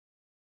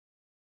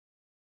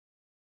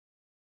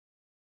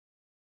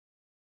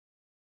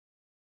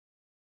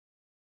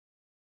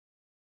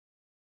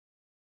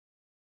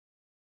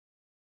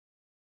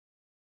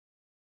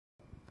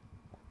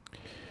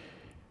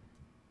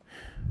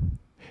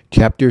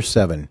Chapter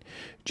 7.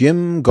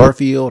 Jim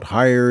Garfield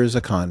Hires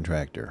a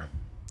Contractor.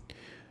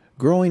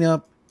 Growing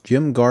up,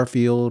 Jim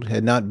Garfield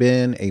had not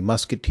been a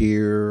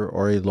musketeer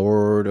or a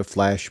lord of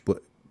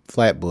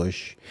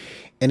Flatbush,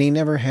 and he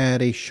never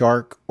had a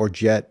shark or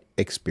jet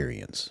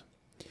experience.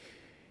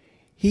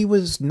 He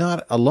was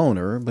not a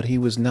loner, but he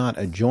was not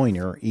a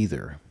joiner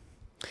either.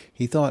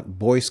 He thought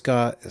Boy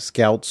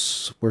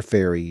Scouts were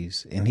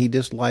fairies, and he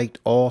disliked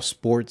all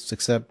sports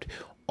except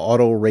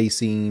auto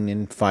racing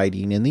and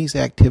fighting, and these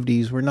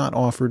activities were not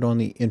offered on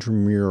the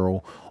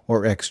intramural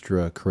or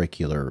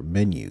extracurricular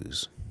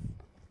menus.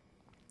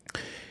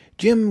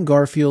 Jim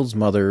Garfield's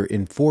mother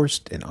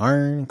enforced an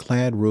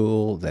ironclad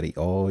rule that he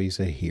always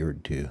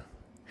adhered to.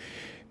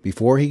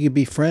 Before he could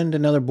befriend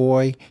another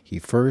boy, he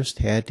first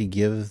had to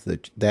give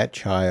that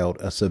child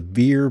a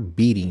severe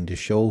beating to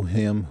show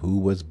him who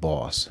was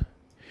boss.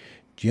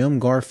 Jim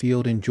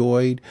Garfield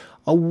enjoyed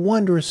a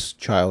wondrous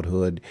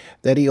childhood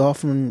that he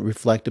often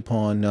reflected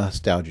upon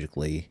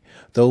nostalgically,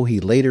 though he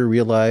later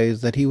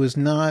realized that he was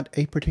not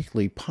a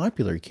particularly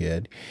popular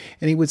kid,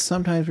 and he would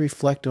sometimes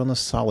reflect on the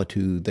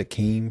solitude that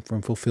came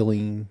from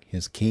fulfilling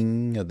his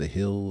King of the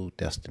Hill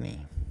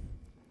destiny.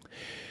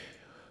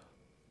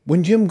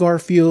 When Jim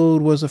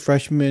Garfield was a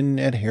freshman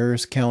at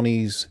Harris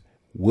County's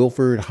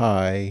Wilford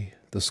High,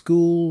 the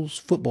school's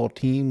football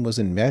team was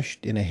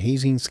enmeshed in a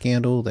hazing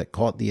scandal that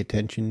caught the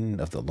attention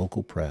of the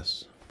local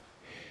press.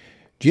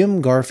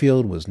 Jim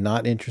Garfield was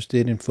not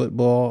interested in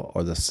football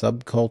or the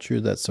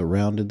subculture that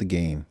surrounded the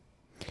game.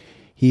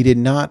 He did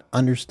not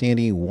understand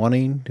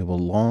wanting to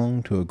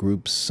belong to a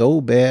group so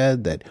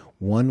bad that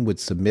one would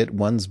submit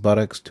one's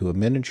buttocks to a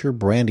miniature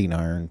branding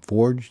iron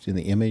forged in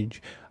the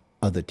image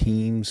of the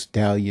team's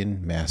stallion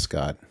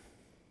mascot.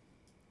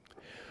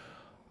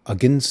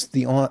 Against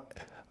the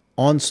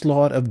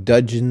onslaught of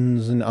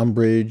dudgeons and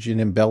umbrage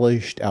and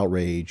embellished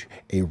outrage,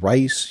 a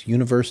Rice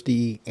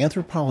University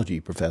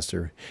anthropology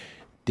professor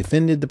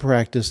defended the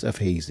practice of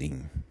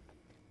hazing.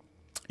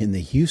 In the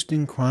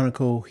Houston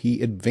Chronicle,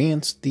 he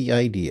advanced the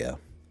idea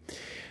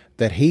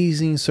that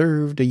hazing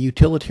served a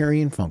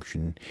utilitarian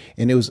function,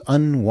 and it was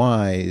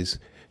unwise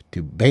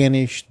to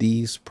banish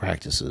these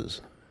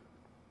practices.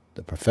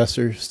 The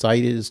professor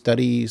cited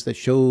studies that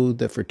showed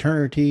that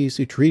fraternities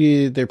who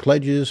treated their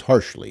pledges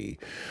harshly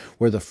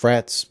were the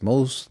frats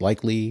most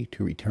likely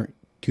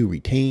to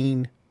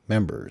retain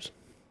members.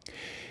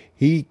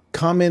 He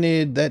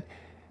commented that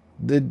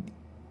the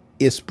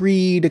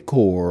esprit de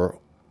corps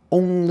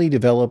only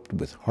developed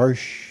with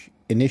harsh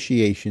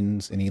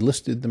initiations, and he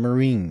listed the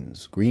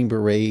Marines, Green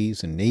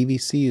Berets, and Navy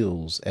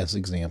SEALs as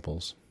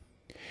examples.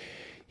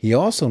 He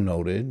also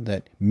noted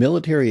that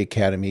military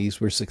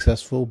academies were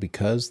successful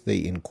because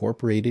they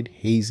incorporated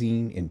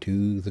hazing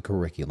into the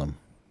curriculum.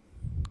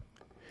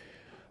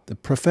 The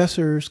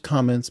professor's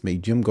comments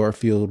made Jim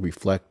Garfield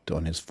reflect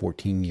on his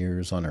 14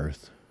 years on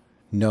Earth.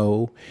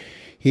 No,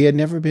 he had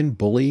never been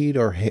bullied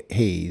or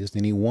hazed,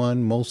 and he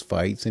won most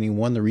fights, and he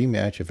won the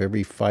rematch of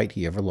every fight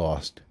he ever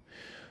lost.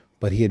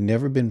 But he had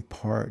never been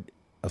part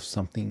of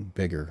something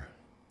bigger.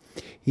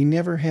 He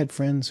never had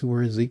friends who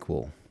were his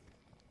equal.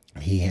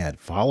 He had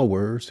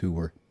followers who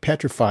were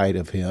petrified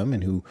of him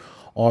and who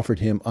offered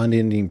him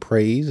unending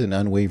praise and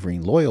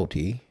unwavering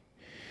loyalty.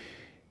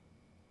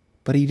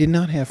 But he did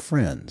not have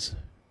friends.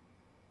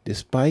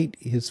 Despite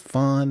his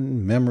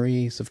fond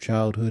memories of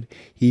childhood,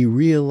 he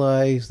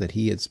realized that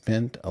he had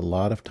spent a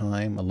lot of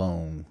time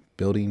alone,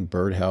 building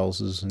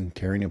birdhouses and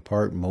tearing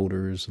apart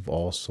motors of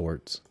all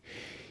sorts.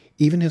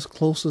 Even his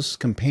closest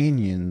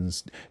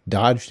companions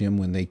dodged him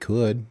when they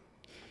could.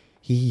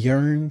 He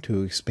yearned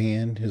to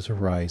expand his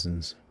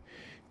horizons.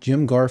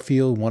 Jim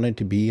Garfield wanted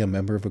to be a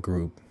member of a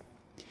group.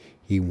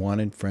 He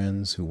wanted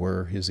friends who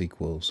were his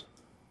equals.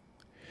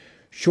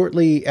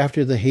 Shortly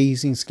after the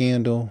hazing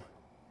scandal,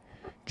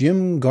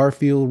 Jim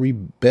Garfield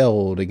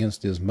rebelled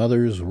against his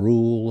mother's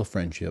rule of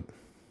friendship.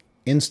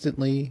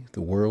 Instantly,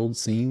 the world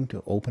seemed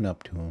to open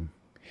up to him.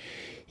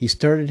 He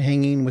started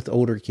hanging with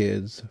older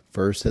kids,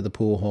 first at the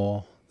pool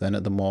hall, then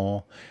at the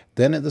mall,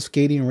 then at the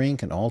skating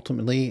rink, and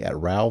ultimately at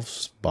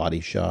Ralph's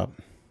body shop.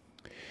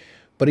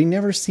 But he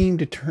never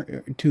seemed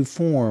to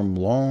form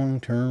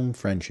long-term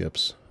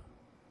friendships.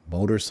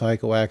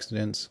 Motorcycle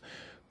accidents,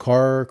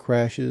 car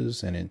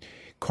crashes, and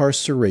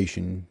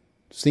incarceration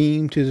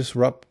seemed to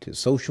disrupt his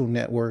social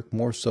network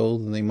more so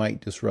than they might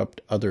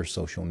disrupt other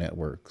social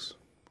networks.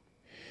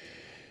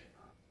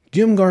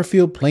 Jim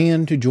Garfield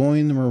planned to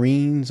join the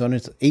Marines on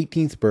his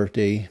 18th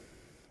birthday,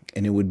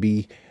 and it would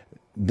be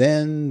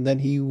then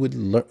that he would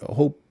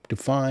hope to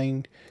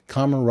find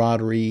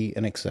camaraderie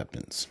and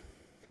acceptance.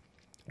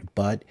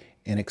 But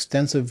an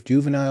extensive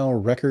juvenile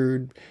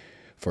record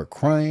for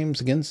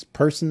crimes against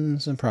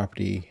persons and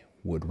property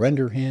would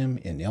render him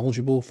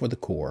ineligible for the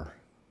Corps.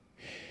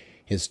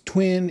 His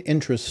twin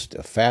interest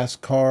of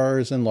fast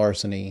cars and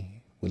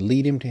larceny would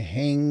lead him to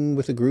hang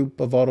with a group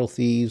of auto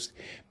thieves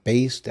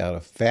based out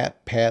of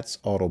Fat Pat's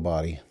Auto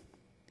Body.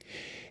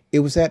 It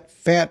was at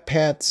Fat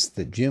Pat's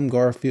that Jim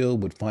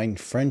Garfield would find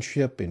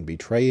friendship and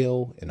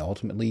betrayal and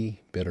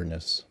ultimately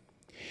bitterness.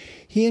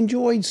 He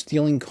enjoyed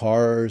stealing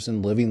cars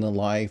and living the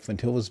life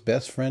until his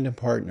best friend and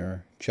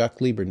partner, Chuck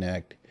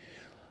Lieberknecht,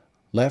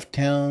 left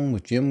town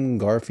with Jim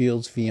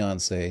Garfield's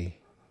fiancée,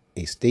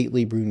 a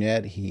stately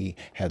brunette he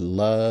had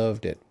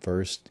loved at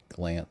first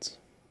glance.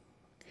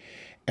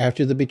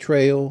 After the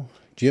betrayal,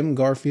 Jim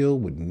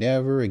Garfield would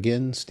never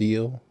again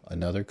steal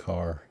another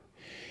car.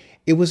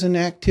 It was an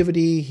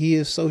activity he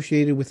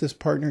associated with his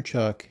partner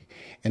Chuck,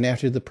 and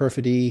after the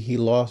perfidy, he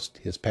lost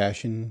his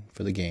passion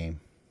for the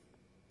game.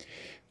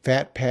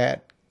 Fat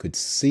Pat could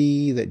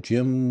see that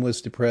Jim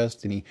was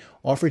depressed, and he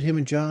offered him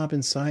a job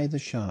inside the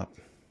shop.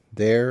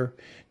 There,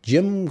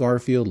 Jim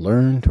Garfield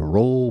learned to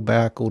roll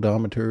back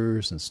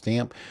odometers and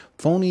stamp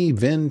phony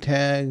VIN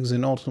tags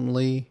and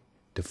ultimately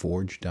to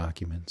forge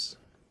documents.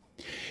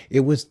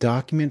 It was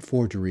document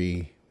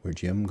forgery where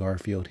Jim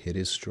Garfield hit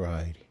his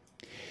stride.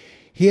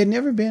 He had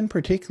never been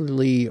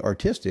particularly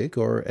artistic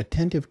or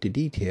attentive to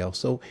detail,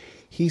 so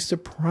he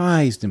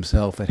surprised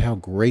himself at how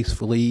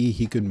gracefully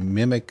he could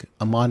mimic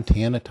a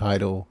Montana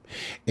title,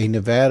 a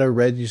Nevada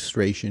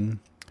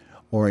registration,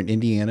 or an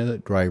Indiana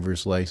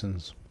driver's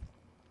license.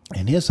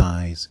 In his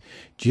eyes,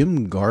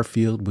 Jim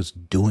Garfield was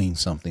doing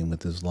something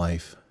with his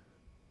life.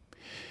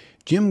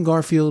 Jim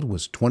Garfield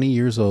was 20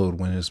 years old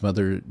when his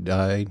mother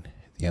died,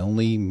 the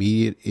only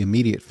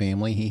immediate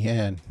family he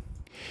had.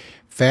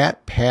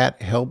 Fat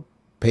Pat helped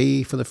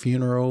pay for the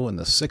funeral, and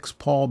the 6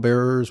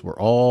 pallbearers were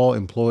all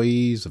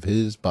employees of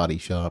his body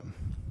shop.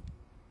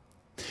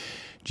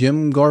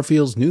 Jim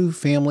Garfield's new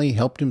family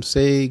helped him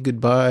say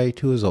goodbye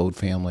to his old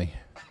family.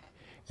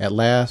 At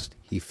last,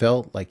 he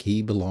felt like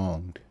he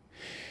belonged.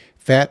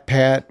 Fat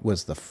Pat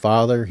was the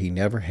father he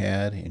never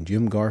had, and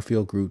Jim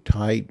Garfield grew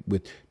tight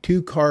with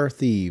 2 car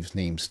thieves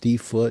named Steve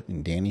Foote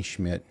and Danny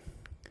Schmidt.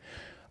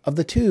 Of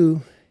the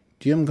 2,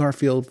 Jim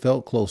Garfield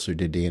felt closer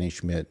to Danny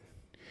Schmidt.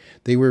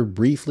 They were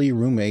briefly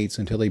roommates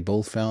until they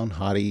both found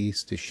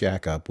hotties to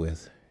shack up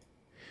with.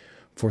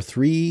 For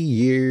 3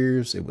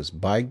 years, it was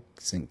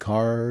bikes and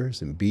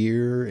cars and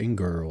beer and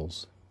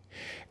girls.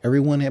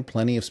 Everyone had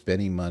plenty of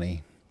spending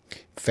money.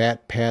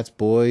 Fat Pat's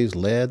boys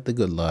led the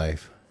good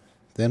life.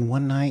 Then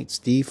one night,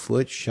 Steve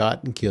Foote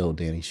shot and killed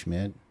Danny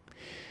Schmidt.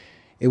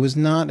 It was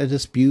not a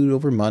dispute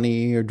over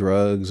money or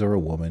drugs or a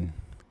woman.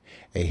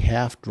 A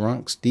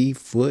half-drunk Steve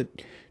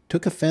Foote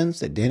took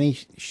offense at Danny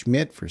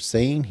Schmidt for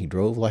saying he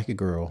drove like a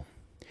girl.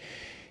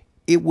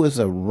 It was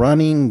a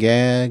running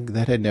gag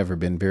that had never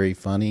been very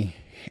funny,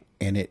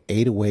 and it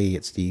ate away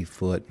at Steve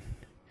Foote.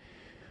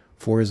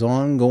 For his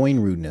ongoing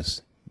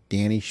rudeness,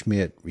 Danny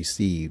Schmidt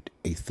received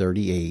a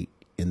 38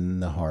 in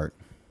the heart.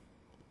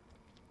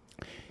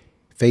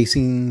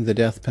 Facing the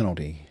death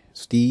penalty,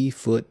 Steve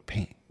Foote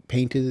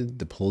painted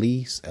the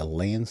police a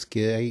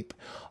landscape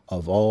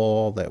of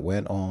all that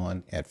went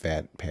on at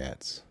Fat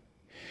Pat's.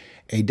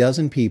 A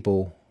dozen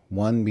people,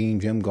 one being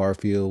Jim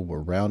Garfield,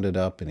 were rounded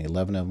up and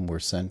 11 of them were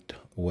sent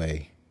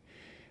away.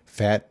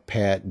 Fat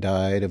Pat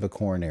died of a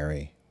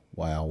coronary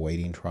while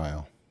waiting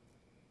trial.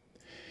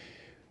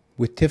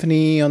 With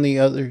Tiffany on the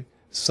other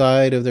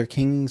side of their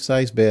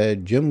king-size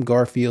bed, Jim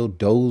Garfield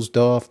dozed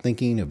off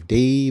thinking of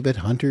David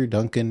Hunter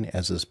Duncan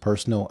as his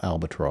personal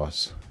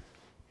albatross.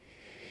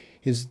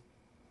 His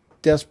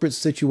desperate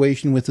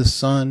situation with his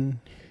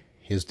son,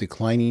 his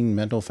declining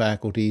mental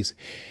faculties,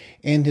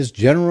 and his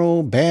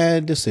general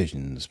bad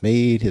decisions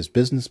made his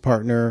business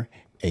partner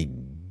a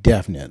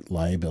definite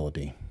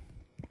liability.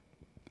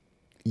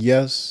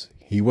 Yes,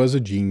 he was a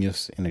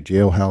genius in a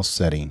jailhouse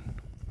setting.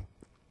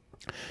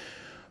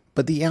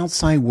 But the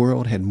outside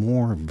world had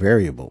more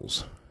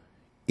variables.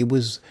 It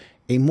was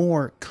a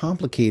more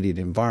complicated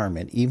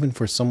environment even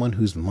for someone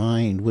whose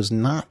mind was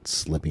not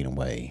slipping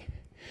away.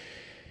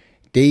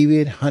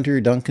 David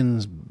Hunter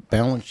Duncan's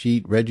balance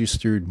sheet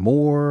registered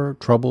more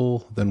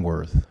trouble than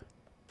worth.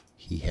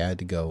 He had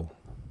to go.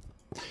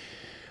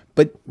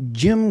 But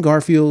Jim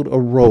Garfield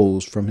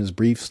arose from his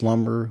brief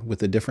slumber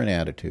with a different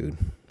attitude.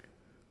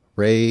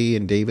 Ray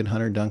and David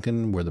Hunter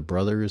Duncan were the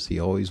brothers he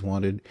always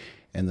wanted,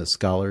 and the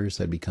scholars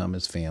had become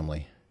his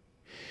family.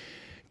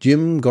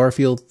 Jim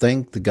Garfield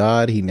thanked the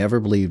God he never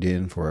believed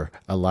in for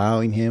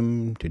allowing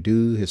him to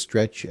do his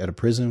stretch at a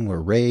prison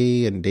where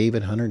Ray and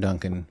David Hunter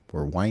Duncan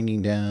were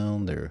winding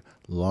down their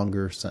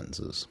longer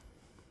sentences.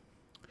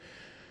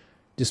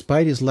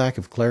 Despite his lack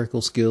of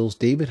clerical skills,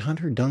 David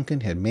Hunter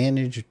Duncan had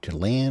managed to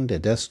land a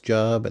desk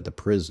job at the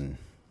prison.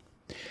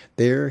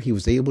 There, he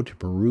was able to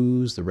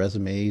peruse the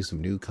resumes of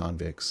new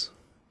convicts.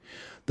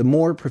 The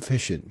more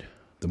proficient,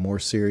 the more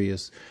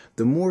serious,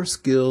 the more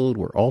skilled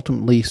were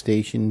ultimately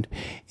stationed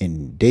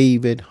in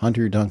David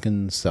Hunter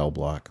Duncan's cell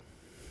block.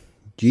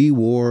 G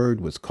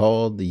Ward was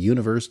called the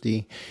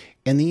University,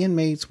 and the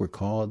inmates were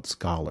called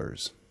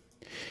scholars.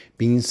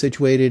 Being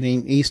situated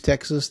in East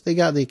Texas, they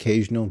got the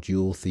occasional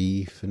jewel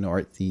thief, an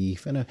art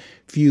thief, and a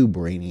few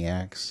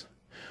brainiacs.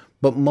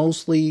 But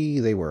mostly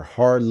they were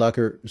hard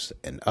luckers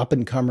and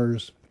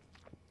up-and-comers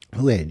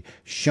who had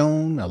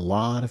shown a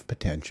lot of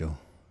potential.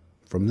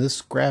 From this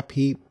scrap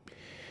heap,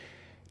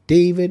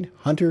 David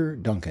Hunter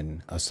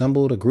Duncan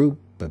assembled a group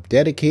of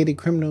dedicated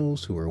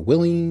criminals who were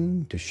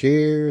willing to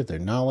share their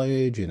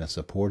knowledge in a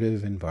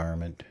supportive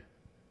environment.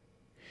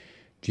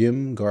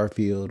 Jim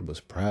Garfield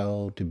was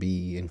proud to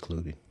be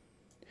included.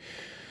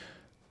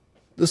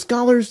 The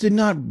scholars did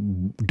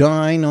not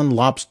dine on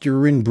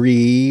lobster and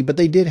brie, but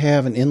they did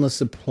have an endless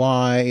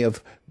supply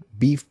of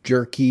beef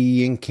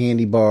jerky and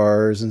candy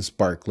bars and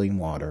sparkling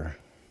water.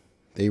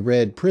 They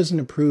read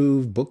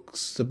prison-approved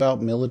books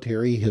about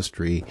military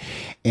history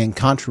and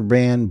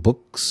contraband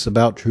books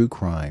about true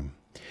crime.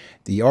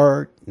 The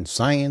art and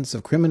science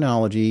of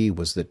criminology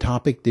was the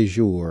topic du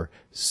jour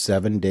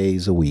 7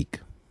 days a week.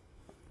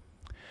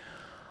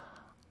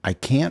 "I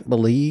can't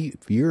believe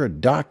you're a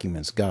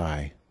documents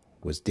guy,"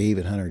 was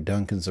David Hunter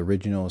Duncan's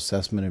original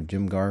assessment of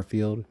Jim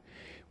Garfield.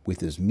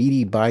 With his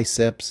meaty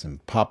biceps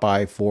and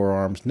Popeye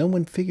forearms, no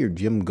one figured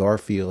Jim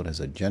Garfield as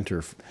a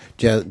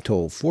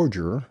gentle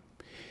forger.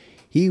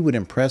 He would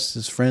impress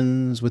his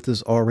friends with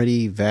his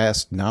already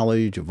vast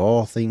knowledge of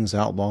all things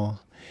outlaw,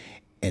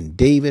 and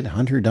David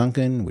Hunter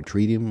Duncan would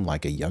treat him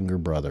like a younger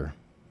brother.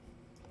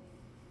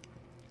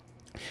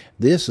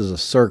 This is a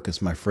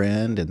circus, my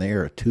friend, and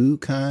there are two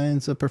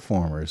kinds of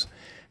performers,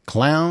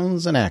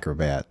 clowns and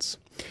acrobats.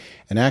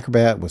 An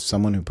acrobat was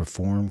someone who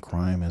performed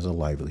crime as a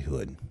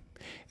livelihood.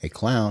 A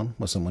clown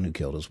was someone who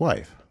killed his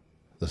wife.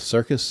 The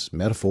circus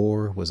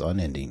metaphor was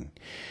unending.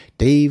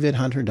 David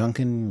Hunter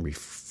Duncan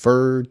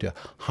referred to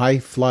high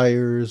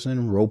flyers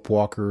and rope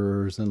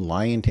walkers and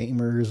lion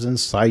tamers and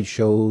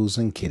sideshows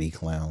and kitty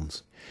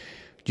clowns.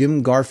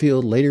 Jim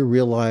Garfield later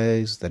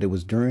realized that it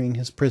was during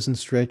his prison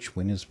stretch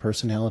when his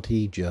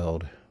personality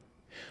gelled.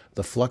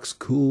 The flux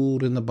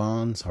cooled and the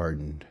bonds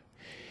hardened.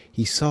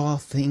 He saw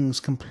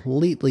things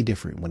completely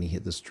different when he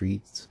hit the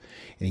streets,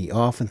 and he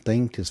often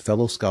thanked his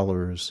fellow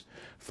scholars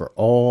for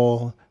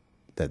all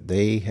that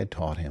they had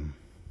taught him.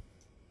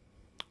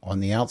 On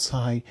the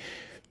outside,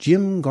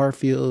 Jim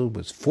Garfield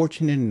was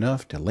fortunate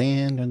enough to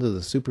land under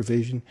the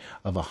supervision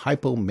of a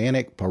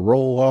hypomanic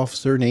parole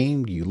officer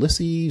named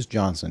Ulysses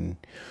Johnson,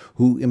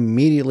 who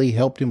immediately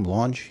helped him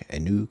launch a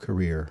new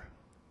career.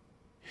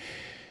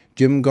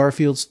 Jim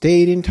Garfield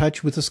stayed in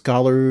touch with the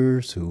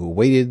scholars who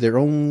awaited their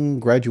own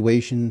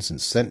graduations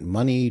and sent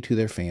money to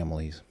their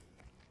families.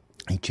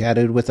 He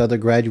chatted with other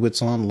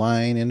graduates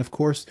online, and of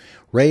course,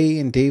 Ray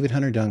and David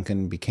Hunter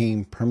Duncan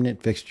became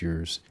permanent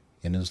fixtures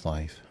in his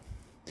life.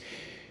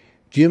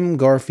 Jim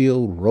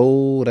Garfield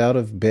rolled out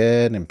of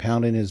bed and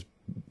pounded his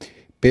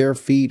bare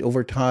feet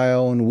over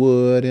tile and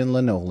wood and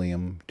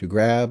linoleum to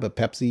grab a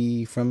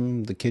Pepsi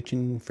from the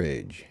kitchen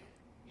fridge.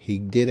 He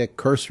did a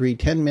cursory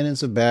 10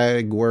 minutes of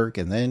bag work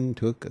and then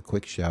took a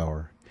quick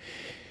shower.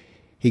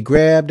 He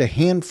grabbed a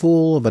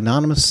handful of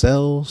anonymous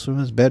cells from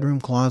his bedroom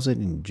closet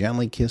and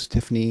gently kissed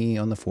Tiffany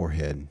on the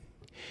forehead.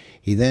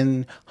 He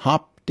then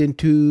hopped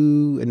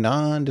into a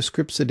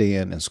nondescript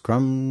sedan and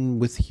scrummed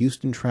with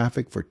Houston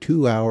traffic for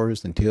 2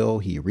 hours until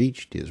he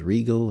reached his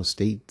Regal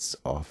Estates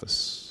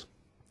office.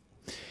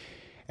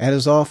 At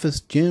his office,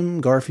 Jim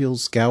Garfield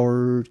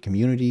scoured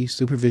community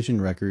supervision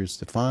records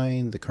to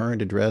find the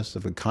current address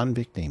of a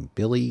convict named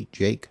Billy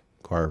Jake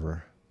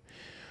Carver.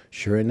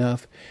 Sure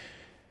enough,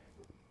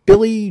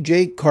 Billy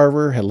Jake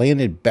Carver had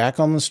landed back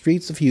on the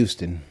streets of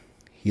Houston.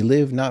 He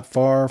lived not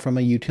far from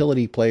a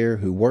utility player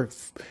who worked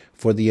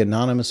for the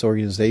anonymous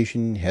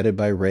organization headed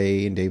by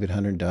Ray and David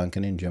Hunter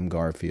Duncan and Jim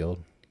Garfield.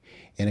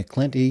 In a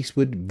Clint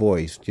Eastwood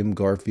voice, Jim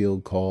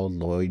Garfield called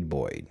Lloyd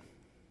Boyd.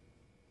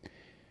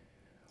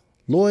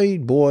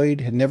 Lloyd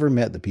Boyd had never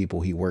met the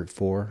people he worked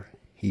for.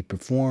 He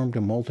performed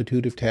a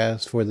multitude of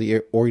tasks for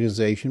the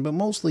organization, but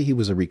mostly he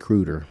was a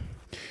recruiter.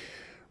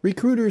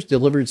 Recruiters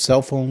delivered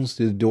cell phones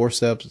to the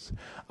doorsteps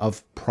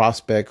of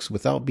prospects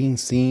without being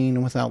seen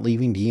and without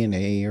leaving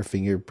DNA or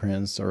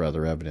fingerprints or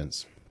other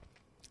evidence.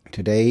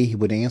 Today, he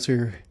would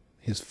answer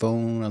his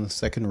phone on the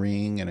second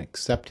ring and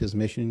accept his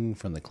mission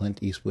from the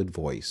Clint Eastwood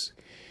voice.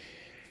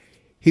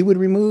 He would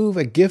remove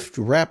a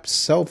gift-wrapped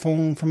cell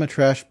phone from a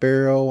trash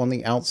barrel on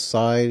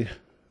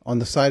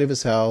the side of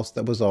his house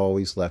that was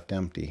always left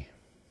empty.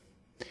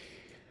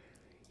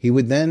 He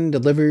would then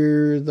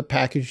deliver the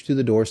package to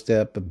the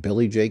doorstep of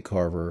Billy J.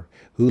 Carver,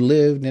 who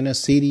lived in a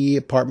seedy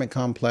apartment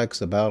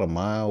complex about a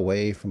mile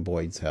away from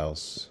Boyd's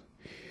house.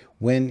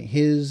 When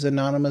his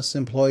anonymous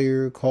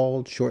employer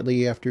called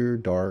shortly after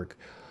dark,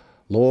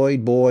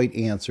 Lloyd Boyd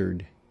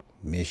answered,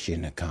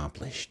 "Mission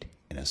accomplished,"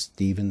 in a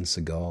Steven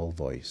Seagal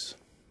voice.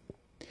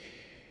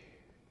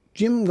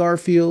 Jim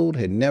Garfield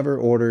had never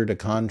ordered a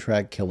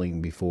contract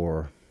killing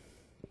before.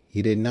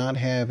 He did not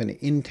have an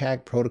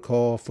intact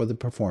protocol for the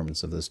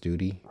performance of this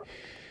duty.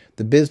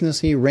 The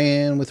business he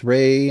ran with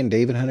Ray and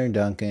David Hunter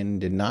Duncan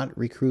did not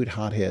recruit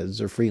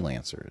hotheads or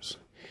freelancers.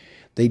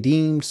 They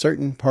deemed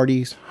certain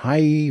parties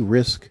high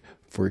risk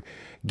for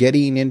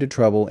getting into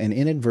trouble and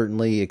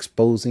inadvertently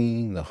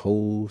exposing the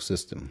whole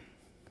system.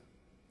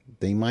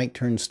 They might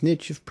turn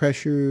snitch if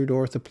pressured,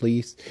 or the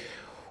police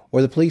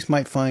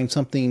might find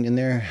something in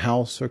their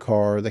house or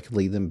car that could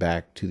lead them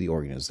back to the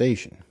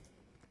organization.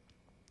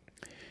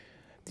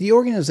 The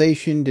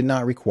organization did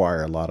not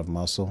require a lot of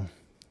muscle.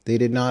 They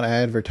did not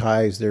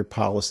advertise their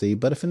policy,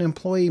 but if an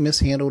employee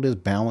mishandled his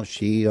balance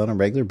sheet on a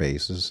regular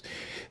basis,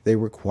 they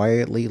were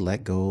quietly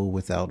let go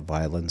without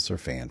violence or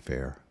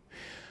fanfare.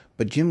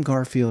 But Jim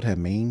Garfield had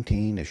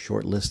maintained a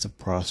short list of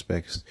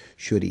prospects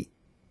should he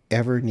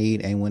ever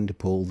need anyone to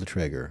pull the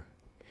trigger.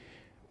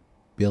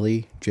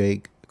 Billy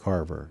Jake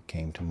Carver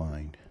came to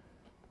mind.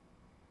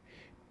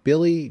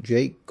 Billy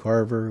Jake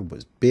Carver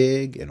was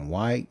big and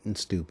white and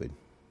stupid.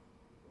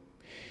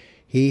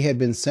 He had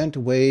been sent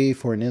away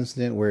for an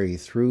incident where he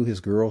threw his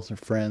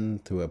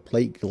girlfriend through a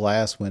plate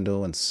glass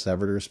window and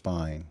severed her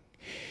spine.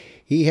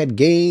 He had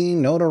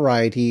gained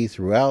notoriety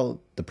throughout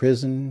the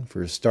prison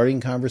for starting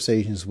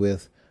conversations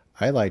with,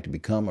 "I'd like to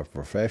become a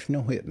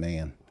professional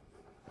hitman."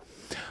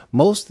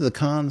 Most of the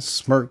cons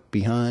smirked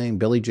behind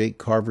Billy Jake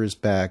Carver's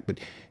back, but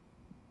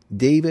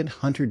David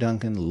Hunter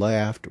Duncan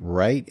laughed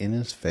right in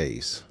his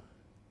face.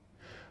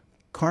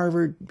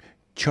 Carver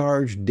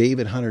charged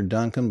David Hunter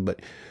Duncan,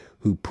 but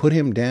who put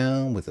him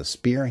down with a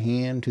spear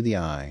hand to the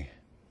eye.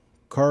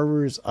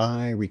 Carver's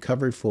eye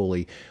recovered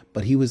fully,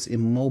 but he was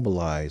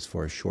immobilized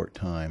for a short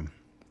time.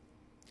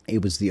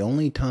 It was the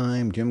only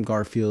time Jim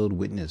Garfield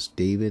witnessed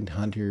David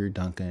Hunter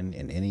Duncan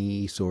in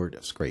any sort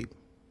of scrape.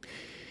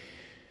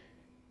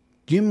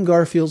 Jim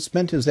Garfield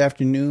spent his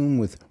afternoon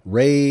with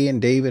Ray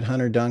and David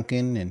Hunter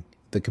Duncan, and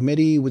the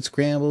committee would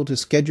scramble to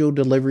schedule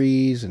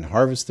deliveries and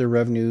harvest their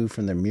revenue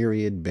from their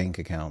myriad bank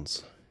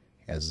accounts.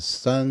 As the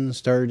sun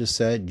started to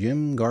set,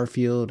 Jim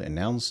Garfield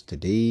announced to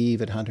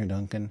David Hunter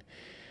Duncan,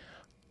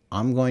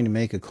 "I'm going to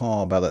make a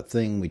call about that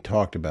thing we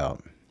talked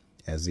about."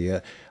 As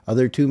the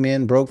other two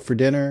men broke for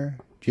dinner,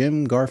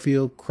 Jim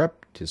Garfield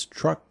crept his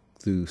truck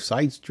through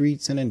side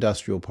streets and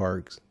industrial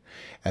parks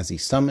as he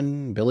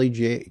summoned Billy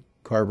J.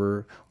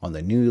 Carver on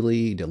the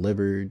newly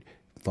delivered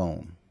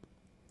phone.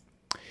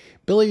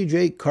 Billy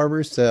J.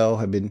 Carver's cell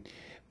had been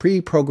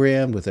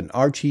pre-programmed with an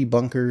Archie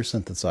Bunker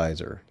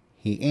synthesizer.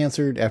 He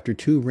answered after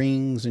 2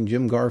 rings, and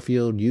Jim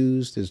Garfield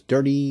used his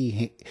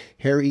dirty,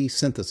 hairy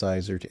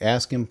synthesizer to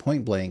ask him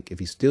point blank if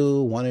he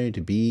still wanted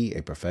to be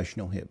a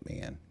professional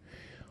hitman.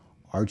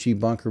 Archie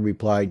Bunker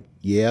replied,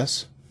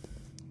 "Yes."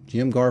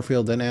 Jim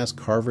Garfield then asked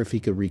Carver if he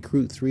could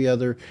recruit 3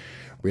 other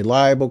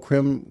reliable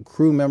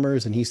crew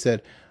members, and he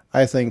said,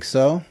 "I think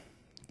so."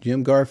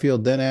 Jim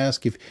Garfield then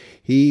asked if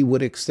he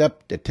would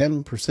accept a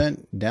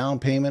 10% down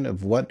payment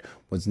of what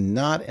was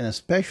not an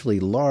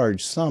especially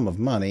large sum of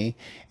money,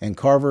 and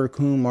Carver,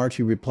 whom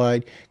Archie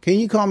replied, "Can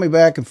you call me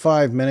back in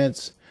 5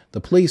 minutes?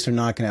 The police are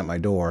knocking at my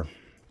door."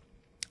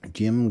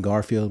 Jim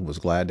Garfield was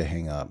glad to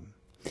hang up.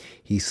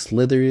 He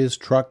slithered his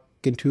truck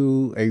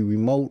into a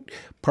remote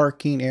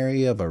parking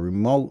area of a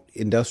remote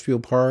industrial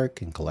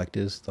park and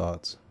collected his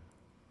thoughts.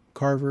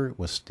 Carver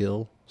was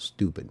still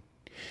stupid.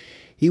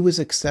 He was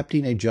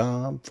accepting a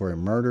job for a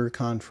murder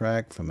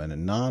contract from an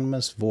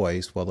anonymous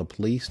voice while the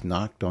police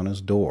knocked on his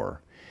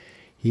door.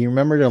 He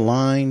remembered a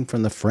line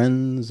from the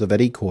Friends of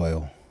Eddie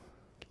Coyle.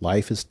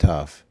 "Life is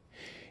tough.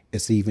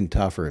 It's even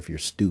tougher if you're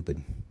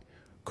stupid."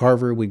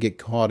 Carver would get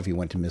caught if he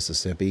went to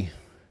Mississippi.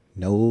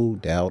 No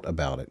doubt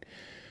about it.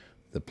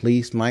 The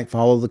police might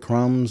follow the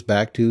Crumbs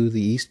back to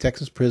the East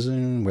Texas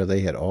prison where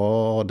they had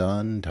all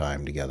done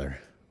time together.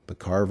 But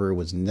Carver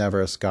was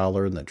never a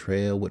scholar, and the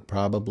trail would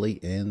probably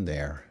end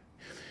there.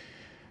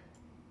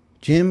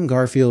 Jim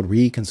Garfield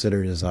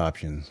reconsidered his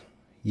options.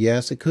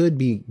 Yes, it could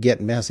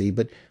get messy,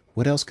 but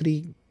what else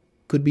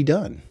could be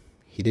done?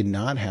 He did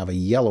not have a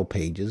yellow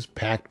pages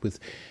packed with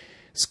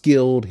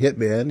skilled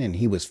hitmen, and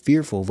he was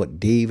fearful of what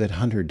David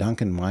Hunter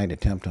Duncan might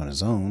attempt on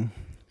his own.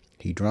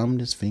 He drummed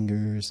his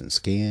fingers and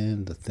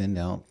scanned the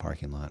thinned-out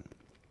parking lot.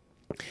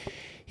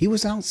 He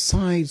was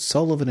outside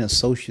Sullivan &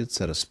 Associates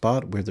at a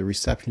spot where the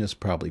receptionist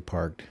probably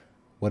parked.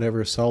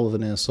 Whatever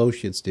Sullivan &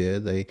 Associates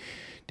did, they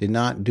did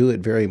not do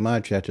it very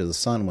much after the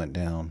sun went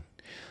down.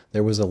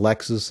 There was a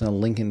Lexus and a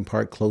Lincoln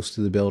parked close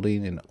to the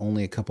building, and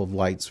only a couple of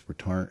lights were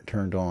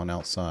turned on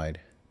outside.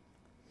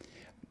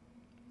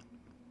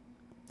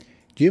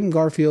 Jim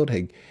Garfield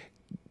had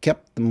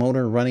kept the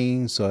motor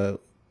running so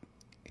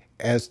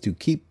as to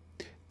keep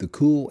the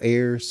cool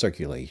air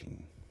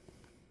circulating.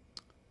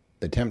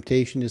 The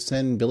temptation to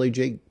send Billy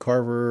J.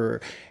 Carver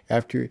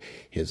after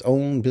his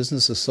own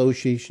business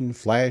association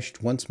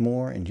flashed once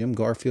more, and Jim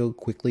Garfield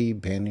quickly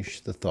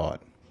banished the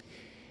thought.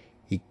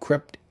 He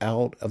crept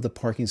out of the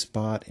parking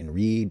spot and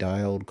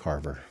redialed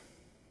Carver.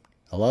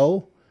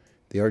 "Hello?"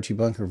 the Archie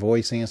Bunker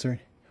voice answered.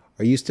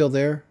 "Are you still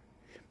there?"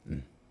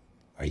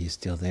 "Are you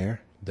still there?"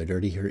 the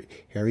dirty,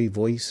 hairy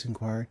voice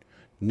inquired.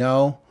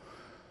 "No.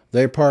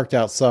 They're parked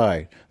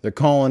outside. They're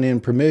calling in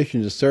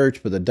permission to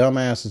search, but the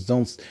dumbasses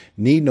don't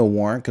need no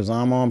warrant because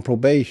I'm on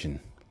probation.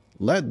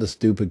 Let the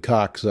stupid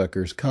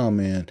cocksuckers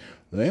come in.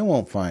 They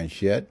won't find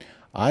shit.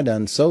 I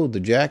done sold the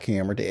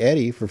jackhammer to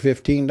Eddie for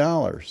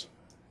 $15.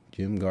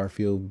 Jim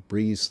Garfield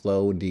breathed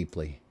slow and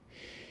deeply.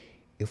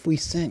 "If we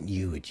sent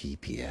you a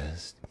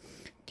GPS,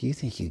 do you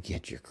think you'd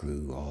get your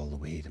crew all the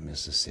way to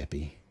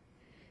Mississippi?"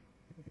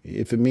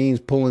 "If it means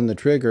pulling the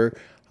trigger,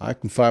 I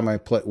can find my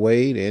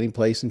way to any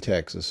place in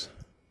Texas."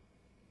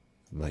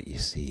 "But you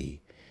see,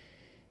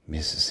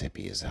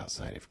 Mississippi is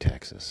outside of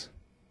Texas.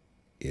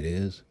 It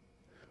is?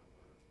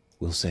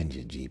 We'll send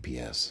you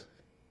GPS.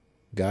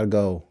 Gotta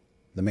go.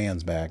 The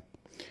man's back.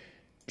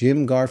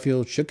 Jim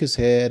Garfield shook his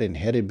head and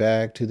headed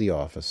back to the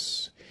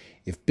office.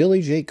 If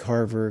Billy J.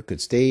 Carver could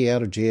stay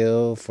out of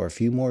jail for a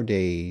few more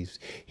days,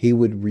 he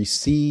would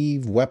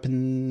receive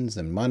weapons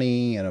and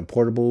money and a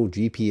portable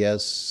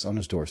GPS on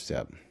his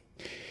doorstep.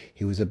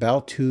 He was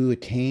about to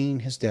attain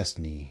his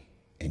destiny,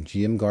 and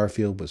Jim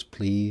Garfield was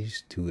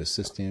pleased to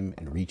assist him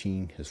in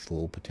reaching his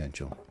full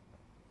potential.